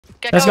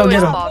Let's go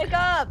get him. Wake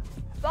up!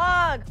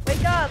 Bog!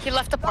 Wake up! He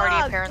left the party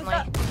Bog, apparently.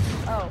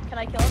 Oh, can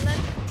I kill him then?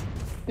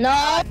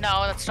 No.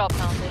 No, that's stop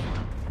penalty.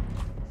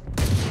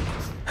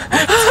 Get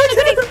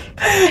him!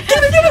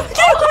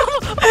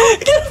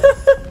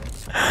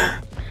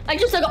 I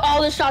just took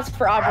all the shots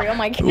for Aubrey. Oh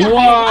my god.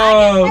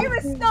 Whoa! I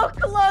was so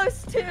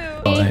close to.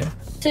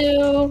 3,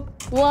 2,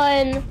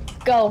 1,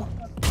 go.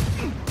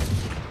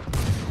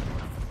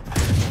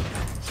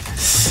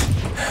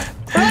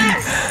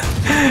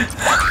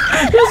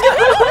 Let's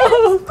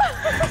go!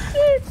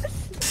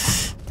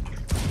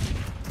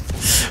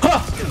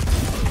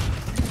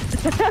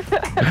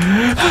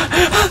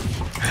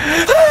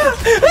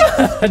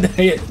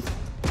 Dang it.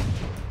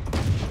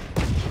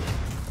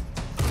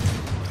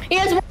 He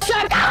has one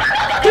shot.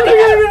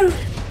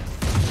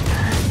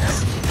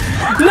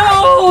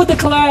 No, the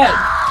clap.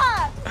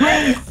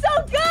 He's so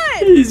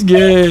good. He's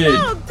good.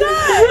 So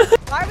good.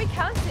 Why are we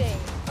counting?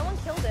 Someone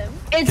killed him.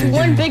 It's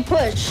one big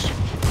push.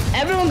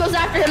 Everyone goes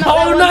after him.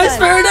 Oh, nice,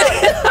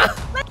 Faraday.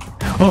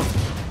 Oh,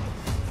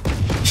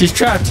 she's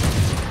trapped.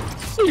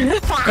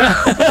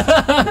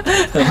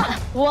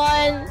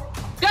 1,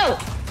 go.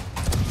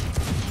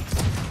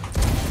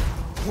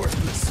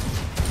 Worthless.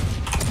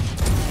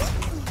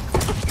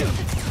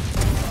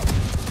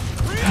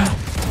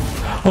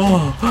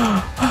 Oh.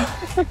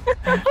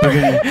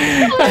 Okay.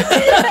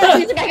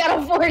 I got a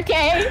 4K.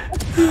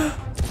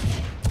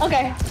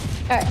 Okay.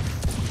 Alright.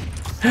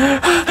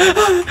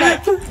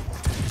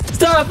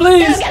 Stop,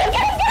 please. Get him.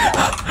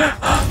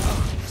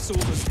 Soul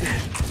is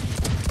dead.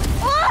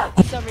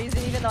 For some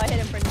reason, even though I hit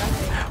him for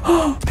nothing.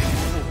 Oh,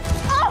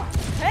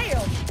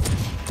 fail.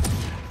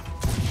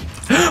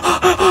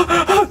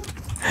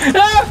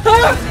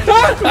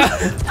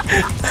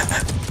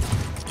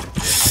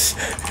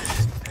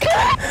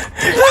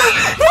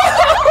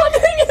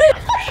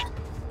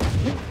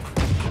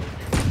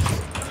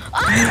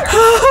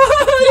 Oh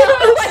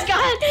my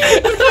god!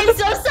 You came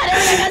so sudden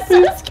and I got so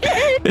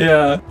scared.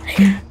 Yeah.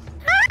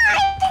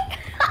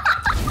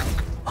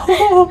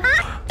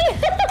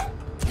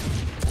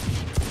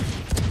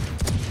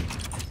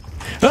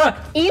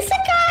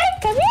 Isekai,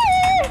 come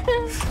here!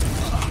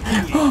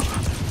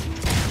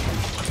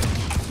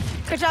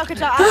 Good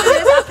job.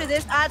 After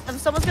this,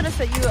 someone's gonna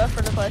set you up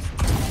for the quest.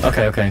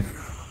 Okay.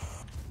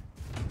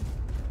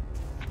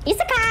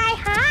 Isekai,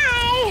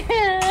 hi!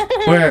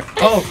 Where?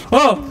 Oh!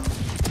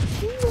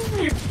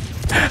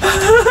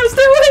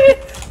 Stay away!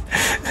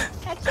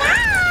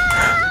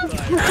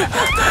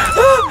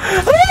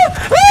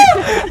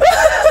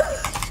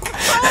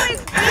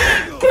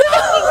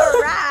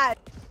 Rat.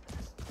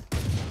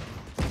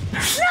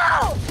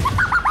 No!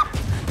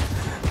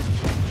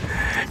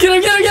 Get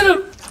him!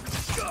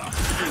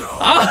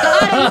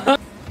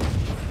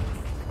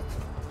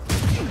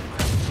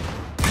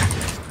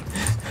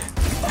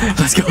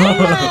 Let's go!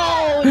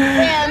 Oh,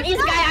 damn,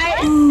 Isekai,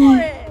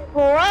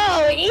 Bro,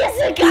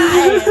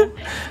 Isekai!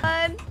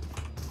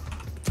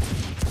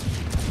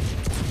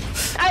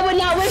 I would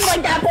not wish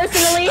like that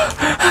personally.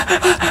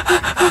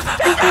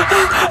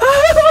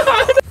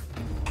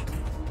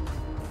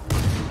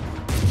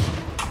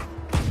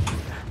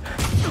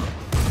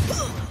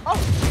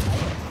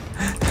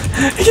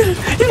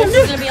 This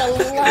is gonna be a long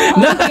game.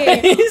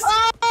 Nice!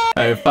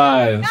 Alright,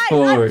 5, Guys,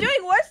 4, I'm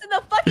doing worse than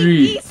the fucking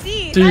 3,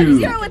 DC. 2, I'm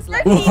 0 and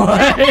 13. 1.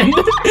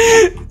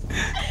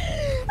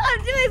 I'm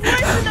doing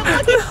worse than the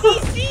fucking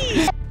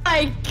DC. Oh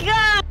my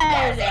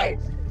god!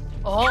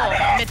 Oh,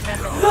 mid.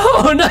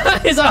 Oh,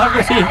 nice,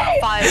 Aubrey!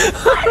 5,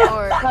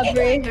 4,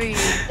 Aubrey. 3, 2.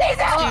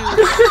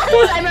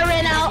 Timer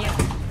ran out.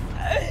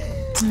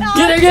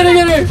 Get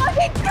her!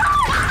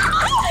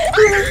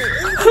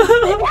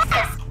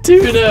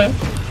 Tuna!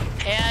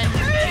 And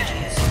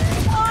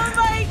Oh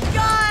my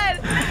god.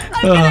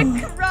 I'm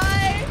gonna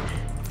cry.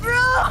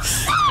 Bro.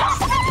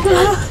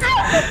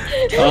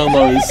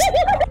 Almost.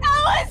 That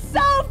was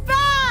so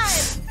bad.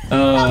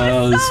 Oh, that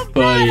was So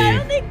bad. I funny.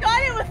 only got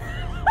it with...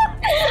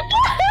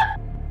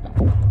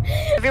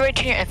 if you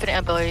turn your infinite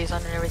abilities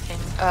on and everything,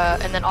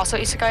 and then also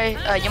Isekai,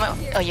 you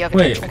might. Oh, you have a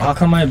Wait, trick. how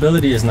come my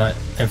ability is not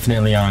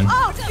infinitely on?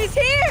 Oh, he's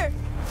here.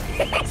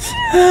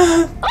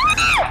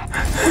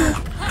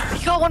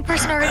 You got one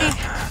person already.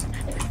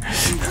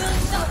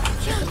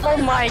 Oh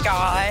my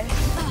god.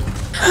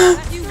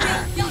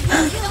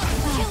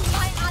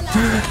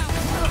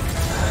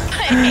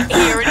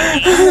 He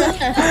already.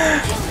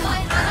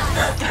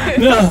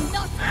 No!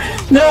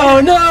 Go.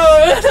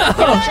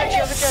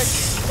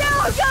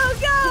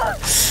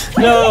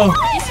 No!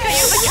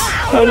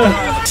 Oh no!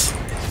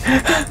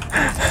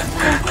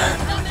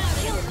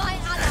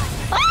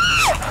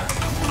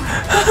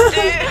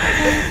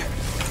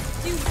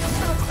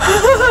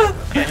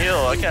 Can't heal,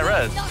 I can't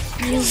res.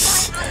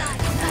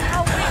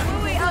 Oh,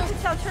 wait.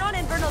 Alcatraz, turn on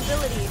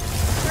invulnerability.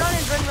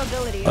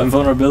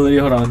 Invulnerability,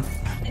 hold on.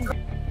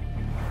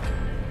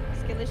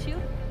 Skill issue?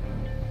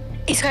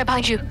 Isekai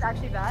behind you. It's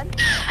actually bad.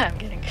 I'm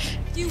kidding.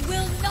 You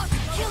will not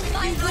kill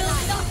my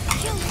ally.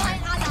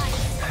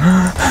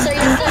 So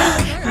you're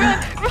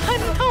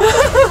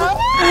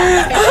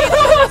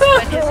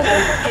Run!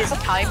 his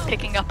time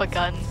picking up a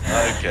gun.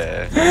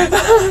 Okay.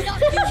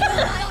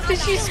 Did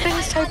she spend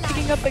his time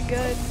picking up a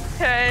gun?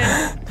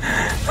 Okay.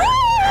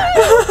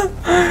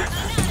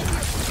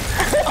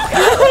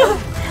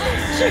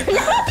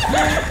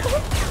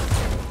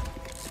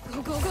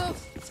 Go, go, go.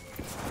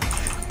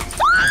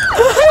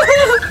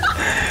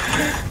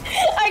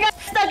 I got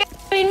stuck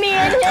between me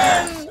and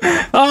him.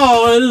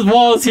 Oh, this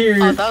wall's here.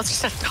 Oh, that was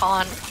just a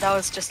taunt. That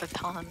was just a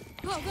taunt.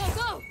 Go,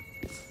 go,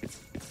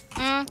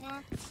 go.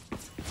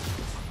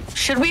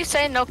 Should we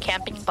say no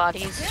camping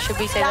bodies? Should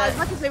we say Yeah, I was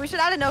that? about to say we should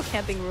add a no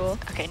camping rule.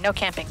 Okay, no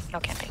camping. No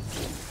camping.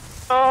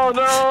 Oh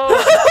no!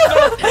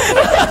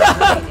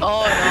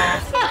 Oh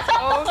no.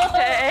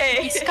 Okay.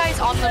 This guy's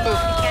on the move.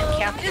 He can't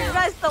camp Just here.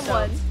 res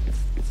someone.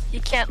 You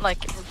can't like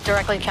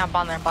directly camp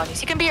on their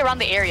bodies. You can be around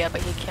the area,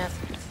 but you can't.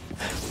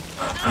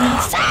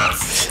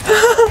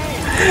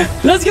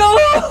 Let's go!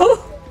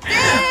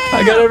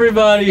 I got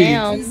everybody.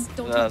 Damn.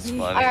 That's funny.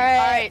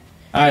 Alright.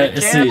 Alright,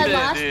 let's Damn see. it,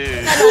 Last- dude.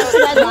 Who was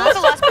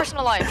the last person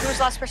alive? Who was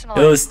the last person It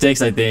alive? was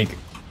Sticks, I think.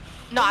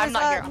 No, I'm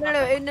not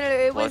here. No,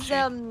 it was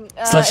Slushy.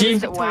 Slushy? it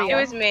was Victoria. It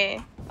was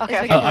me. Okay,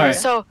 okay. Oh, alright.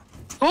 So,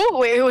 who?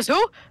 Wait, who was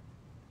who?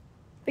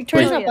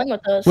 Victoria's Wait. not playing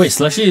with us. Wait,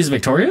 Slushy is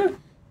Victoria?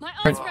 My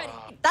ult's ready.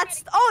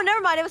 That's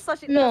never mind. It was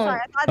Slushy. No. Sorry,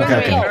 I thought Okay,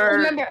 that okay. was No,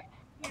 remember,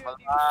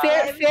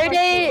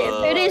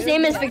 Faraday's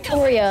name is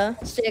Victoria.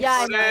 Six. Yeah,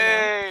 I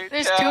know.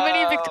 There's too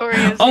many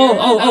Victorias.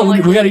 Oh,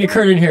 we gotta get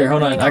Kurt in here.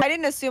 Hold on. I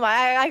didn't assume.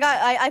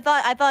 I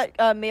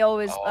thought Mayo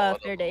was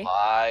Fairday.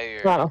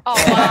 Liar. Oh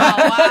wow,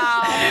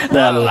 wow.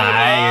 The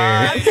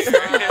liar.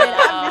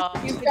 Stop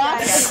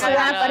the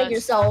crap out of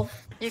yourself.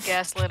 You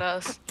gaslit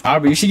us.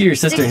 Aubrey, you should get your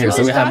sister in here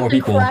so we have more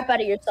people. Stop the crap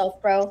out of yourself,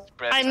 bro.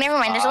 Never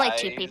mind. There's only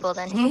 2 people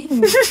then.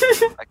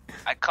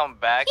 I come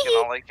back and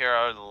all I hear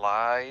are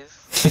lies.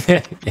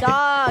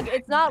 Dog,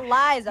 it's not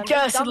lies. I'm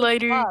just dumb as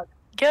Gaslighter. fuck.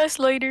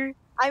 Gaslighter.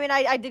 I mean,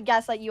 I did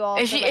gaslight you all.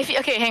 If for, you, like, if you,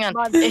 okay, hang on.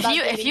 months If without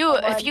you, dating if you,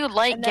 someone, if you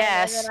light and then-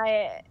 gas and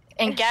then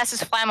and gas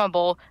is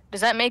flammable, does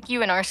that make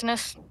you an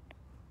arsonist?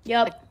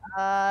 Yep.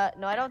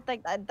 no, I don't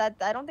think I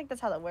don't think that's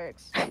how that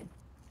works.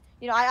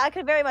 You know, I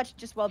could very much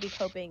just well be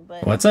coping,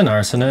 but What's an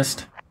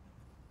arsonist?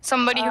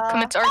 Somebody who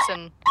commits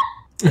arson.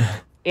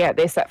 Yeah,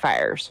 they set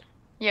fires.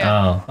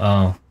 Yeah.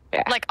 Oh.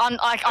 Like on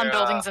They're,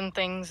 buildings and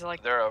things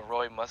like. They're a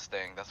Roy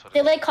Mustang. That's what. They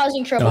It like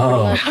causing trouble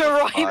Oh. pretty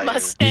much. Roy Fire.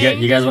 Mustang.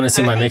 You guys want to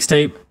see my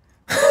mixtape?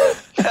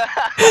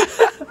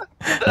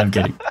 I'm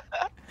kidding.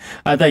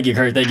 Thank you,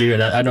 Kurt. Thank you.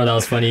 I know that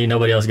was funny.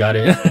 Nobody else got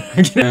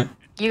it.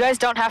 You guys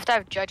don't have to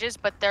have judges,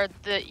 but they're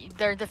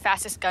the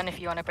fastest gun if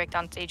you want to break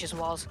down Sage's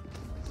walls.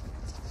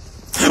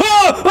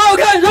 Oh,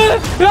 guys!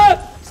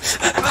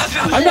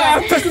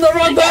 I'm pressing the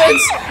wrong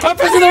buttons. I'm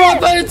pressing the wrong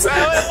buttons. Heal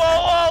those.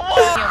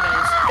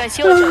 Guys,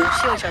 heal each other.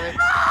 Heal each other.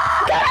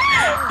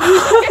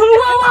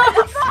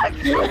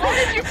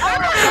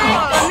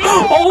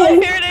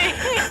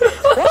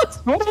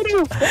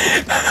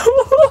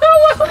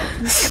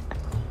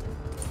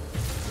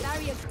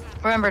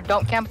 Remember,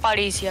 don't camp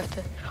bodies. You have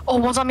to. Oh,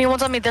 one's on me.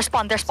 One's on me. They're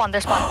spawn. They're spawn.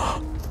 They're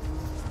spawn.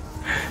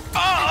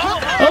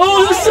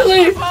 Oh, that's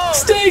silly.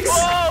 Stinks.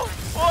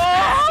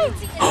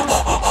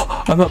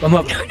 I'm up.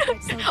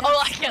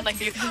 Oh, I can't like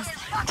you.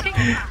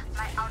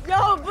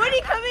 yo,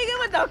 Booty coming in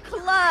with the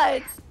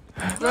clutch.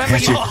 Remember,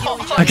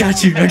 I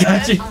got you.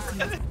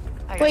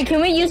 Wait,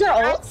 can we use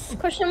our ults?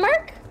 Question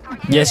mark?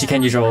 Yes, you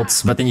can use your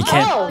ults, but then you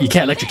can't. Oh. You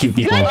can't electrocute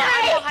people. I'm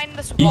behind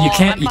this You wall.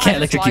 can't- I'm you can't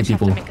behind this wall. electrocute I just have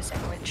to people. make a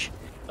sandwich.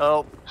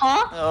 Oh.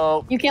 Huh?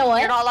 Oh. You can't what?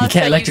 You're not allowed You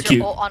can't to electrocute. use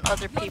your ult on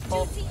other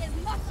people.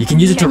 You can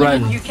use it to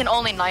run. You can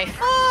only knife.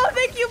 Oh,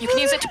 thank you. You can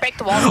use it to break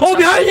the wall. Oh,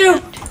 behind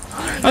you!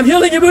 I'm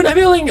healing you, Boone. I'm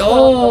healing.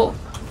 Oh.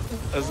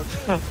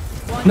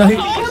 No. Run,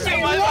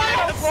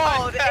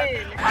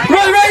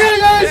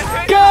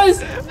 guys!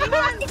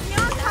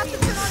 Neon has to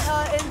turn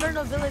on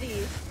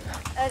invulnerability.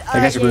 I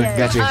got you, Boone.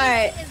 Got you.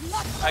 Alright.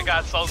 I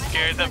got so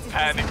scared and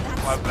panicked.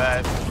 My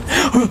bad.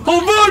 Oh,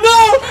 Boone, no!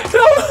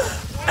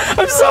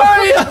 I'm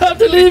sorry. I have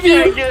to leave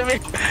you.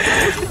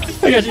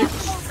 I got you.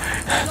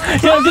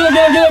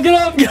 Get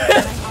up.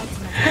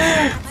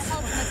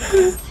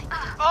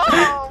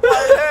 Oh, my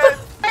head.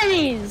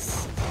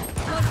 Please.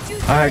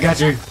 Alright, got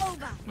you.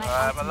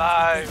 I'm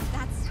alive.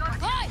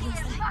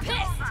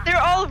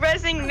 They're all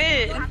resing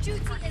mid.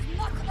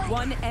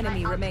 One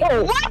enemy remaining.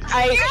 What?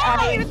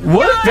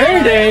 What?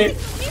 Faraday?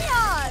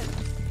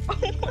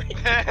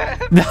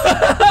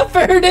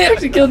 Faraday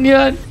actually killed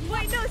Neon.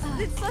 Wait, no,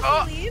 did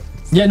Slushy leave?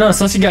 Yeah, no,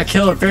 Slushy got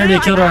killed. Faraday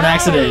killed her on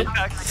accident. Oh,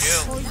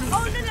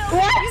 no.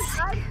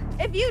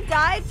 If you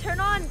died, turn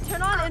on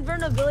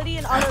invulnerability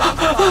and auto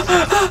respawn.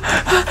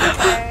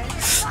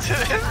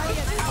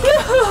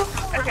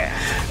 Okay.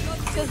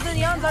 Because the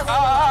Neon's like,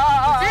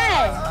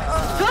 Hey!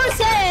 Who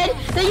said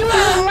that you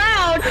were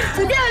allowed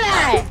to do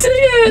that?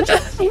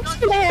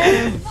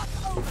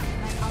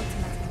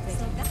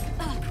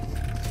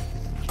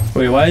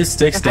 Wait, why is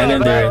Sticks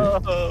standing there?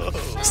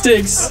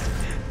 Sticks!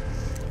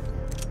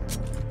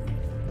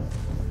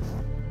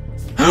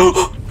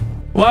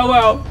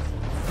 Wow.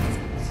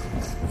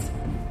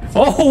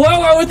 Oh,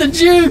 wow with the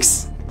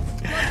jukes!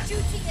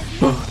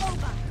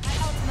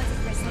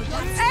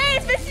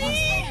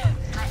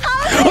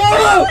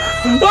 Oh!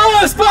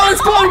 Oh!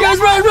 Spawn, guys,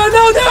 run! No!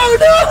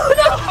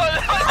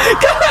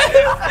 God!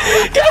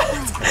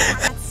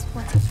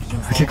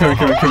 Okay, come on.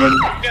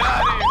 Get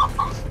out of here.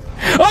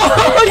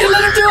 Oh! You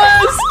let him do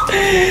us!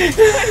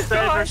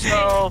 Save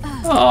yourself.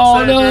 Oh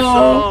Save no!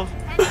 yourself.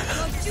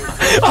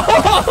 Oh.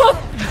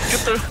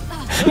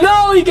 No,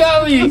 he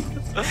got me!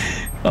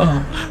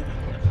 Oh.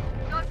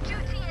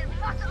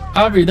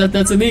 Aubrey,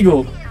 that's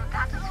illegal.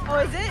 Oh,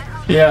 is it?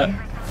 Yeah.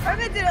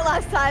 Urban did it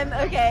last time.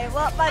 Okay,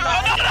 well, my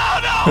bad.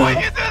 No! Why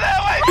you do that?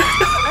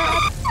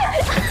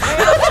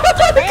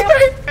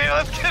 Hey,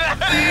 let's get out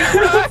of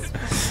here.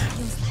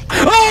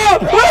 Oh!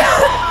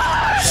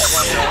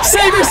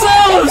 Save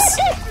yourselves!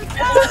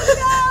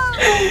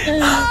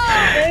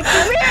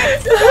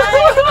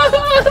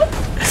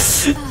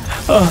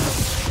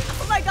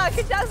 Oh my god,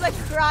 Kacha's like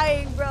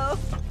crying, bro.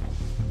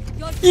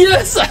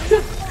 Yes!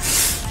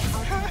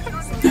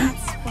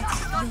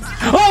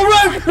 Oh,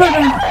 run!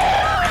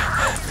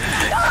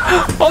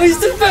 Oh, he's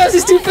too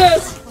fast!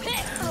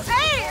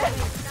 Hey!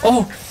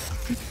 Oh!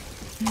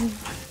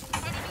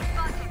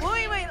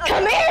 Wait. Okay.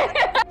 Come here!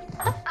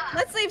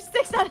 Let's leave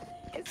sticks out of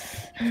this.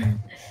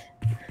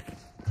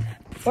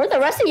 Where'd the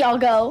rest of y'all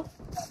go?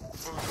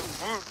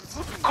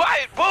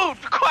 Quiet, move,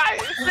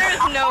 quiet.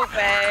 There's no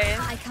way.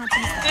 I can't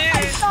use that. I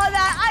saw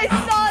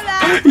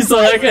that! You saw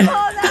that? I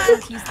saw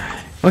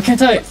that! Why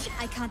can't I?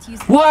 I can't use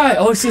that. Why?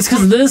 Oh, it's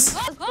because of this?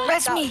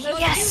 Rest me.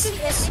 Yes.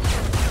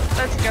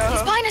 Let's go.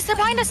 He's behind us. They're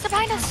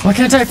behind us. Why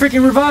can't I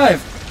freaking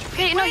revive?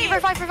 Okay, no, you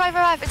revive.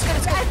 It's good.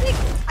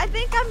 I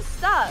think I'm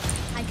stuck.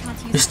 I can't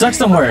use You're stuck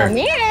somewhere. Come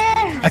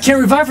here. I can't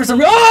revive for some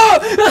reason. Oh!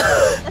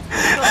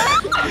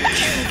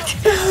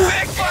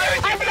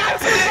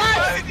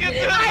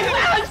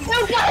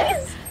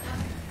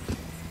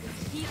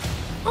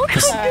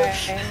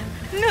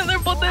 No, they're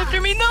both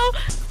after me. No.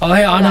 Oh,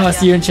 hey, Ano, I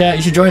see you in chat.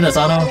 You should join us,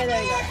 Ano. Okay,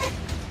 there you go.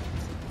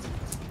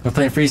 We're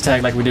playing freeze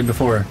tag like we did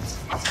before.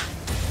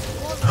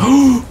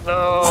 No.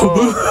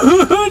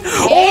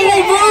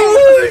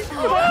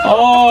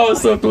 Oh,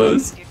 so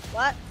close.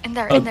 What? In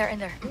there. You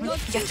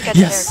have to get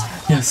Yes, there.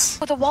 yes.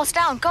 Oh, the wall's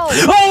down. Go.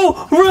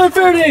 Oh, run,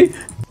 Ferdy!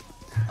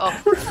 Oh.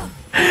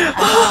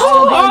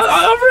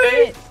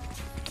 Aubrey!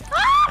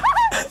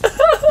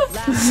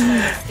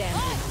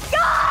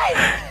 Guys!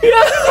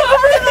 Yeah,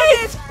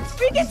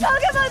 We can talk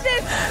about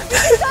this!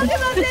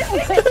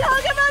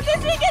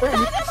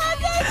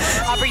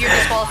 Aubrey, you're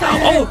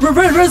disqualified. Oh,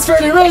 res,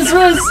 Ferdy, res!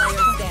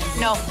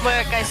 No,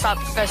 wait, guys, stop.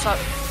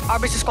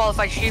 Aubrey's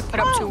disqualified. She put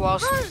up 2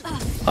 walls.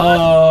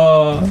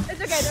 Oh.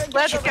 It's okay.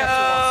 Let's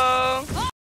go.